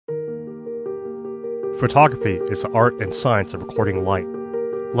Photography is the art and science of recording light.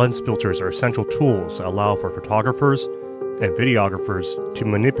 Lens filters are essential tools that allow for photographers and videographers to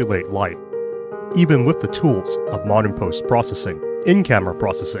manipulate light, even with the tools of modern post-processing, in-camera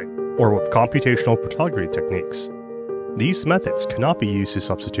processing, or with computational photography techniques. These methods cannot be used to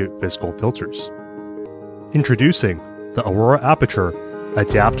substitute physical filters. Introducing the Aurora Aperture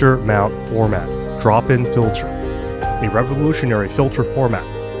Adapter Mount Format Drop-in Filter, a revolutionary filter format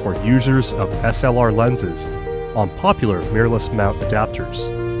for users of SLR lenses on popular mirrorless mount adapters.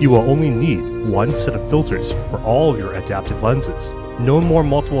 You will only need one set of filters for all of your adapted lenses. No more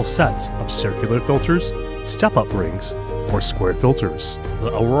multiple sets of circular filters, step-up rings, or square filters.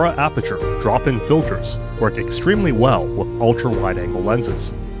 The Aurora Aperture drop-in filters work extremely well with ultra-wide-angle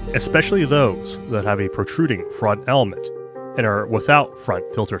lenses, especially those that have a protruding front element and are without front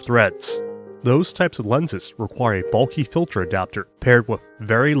filter threads. Those types of lenses require a bulky filter adapter paired with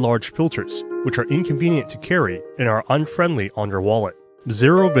very large filters, which are inconvenient to carry and are unfriendly on your wallet.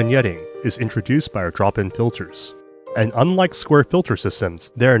 Zero vignetting is introduced by our drop-in filters. And unlike square filter systems,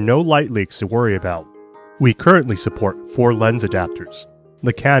 there are no light leaks to worry about. We currently support 4 lens adapters: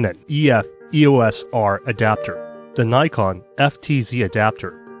 the Canon EF EOS R adapter, the Nikon FTZ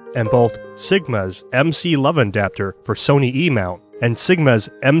adapter, and both Sigma's MC11 adapter for Sony E mount and Sigma's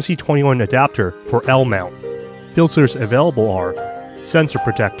MC21 adapter for L mount. Filters available are sensor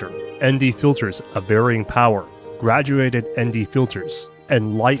protector, ND filters of varying power, graduated ND filters,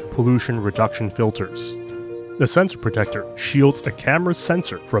 and light pollution reduction filters. The sensor protector shields a camera's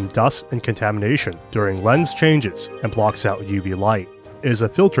sensor from dust and contamination during lens changes and blocks out UV light. It is a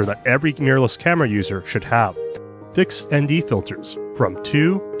filter that every mirrorless camera user should have. Fixed ND filters from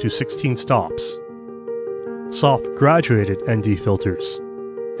 2 to 16 stops. Soft graduated ND filters,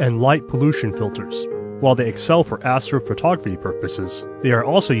 and light pollution filters. While they excel for astrophotography purposes, they are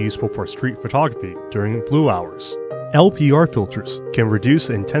also useful for street photography during blue hours. LPR filters can reduce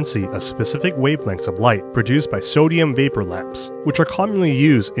the intensity of specific wavelengths of light produced by sodium vapor lamps, which are commonly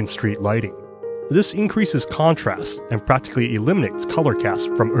used in street lighting. This increases contrast and practically eliminates color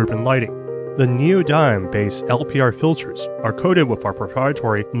cast from urban lighting. The neodymium-based LPR filters are coated with our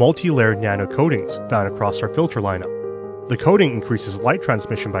proprietary multi-layered nano coatings found across our filter lineup. The coating increases light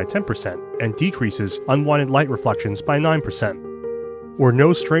transmission by 10% and decreases unwanted light reflections by 9%. We're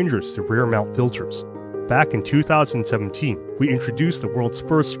no strangers to rear mount filters. Back in 2017, we introduced the world's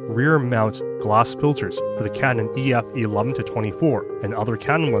first rear mount glass filters for the Canon EF 11-24 and other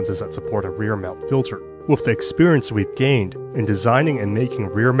Canon lenses that support a rear mount filter. With the experience we've gained in designing and making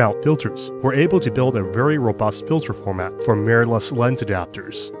rear mount filters, we're able to build a very robust filter format for mirrorless lens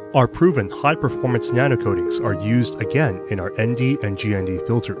adapters. Our proven high-performance nano coatings are used again in our ND and GND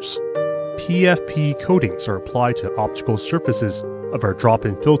filters. PFP coatings are applied to optical surfaces of our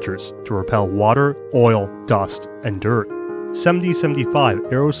drop-in filters to repel water, oil, dust, and dirt. 7075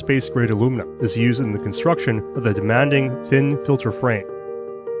 aerospace-grade aluminum is used in the construction of the demanding thin filter frame.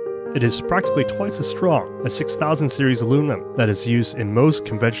 It is practically twice as strong as 6000 series aluminum that is used in most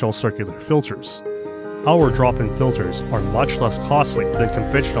conventional circular filters. Our drop-in filters are much less costly than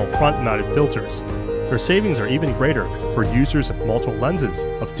conventional front-mounted filters. Their savings are even greater for users of multiple lenses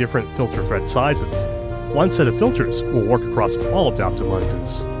of different filter thread sizes. One set of filters will work across all adapted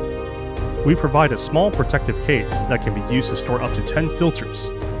lenses. We provide a small protective case that can be used to store up to 10 filters.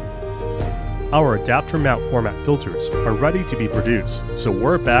 Our adapter mount format filters are ready to be produced, so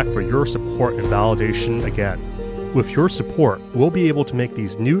we're back for your support and validation again. With your support, we'll be able to make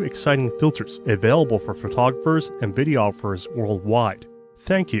these new exciting filters available for photographers and videographers worldwide.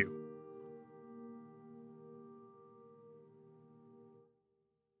 Thank you.